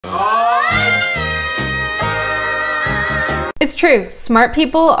It's true, smart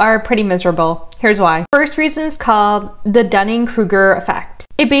people are pretty miserable. Here's why. First reason is called the Dunning-Kruger effect.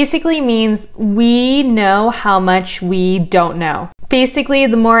 It basically means we know how much we don't know. Basically,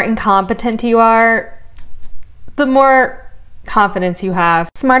 the more incompetent you are, the more confidence you have.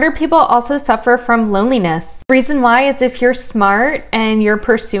 Smarter people also suffer from loneliness. The reason why is if you're smart and you're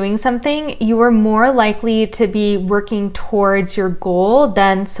pursuing something, you are more likely to be working towards your goal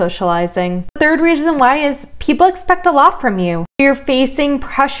than socializing. The third reason why is people expect a lot from you. You're facing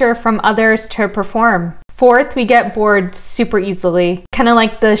pressure from others to perform. Fourth, we get bored super easily. Kind of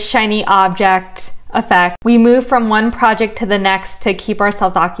like the shiny object effect. We move from one project to the next to keep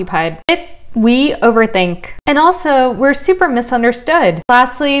ourselves occupied. Fifth, we overthink. And also, we're super misunderstood.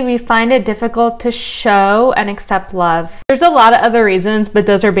 Lastly, we find it difficult to show and accept love. There's a lot of other reasons, but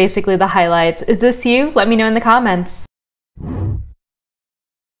those are basically the highlights. Is this you? Let me know in the comments.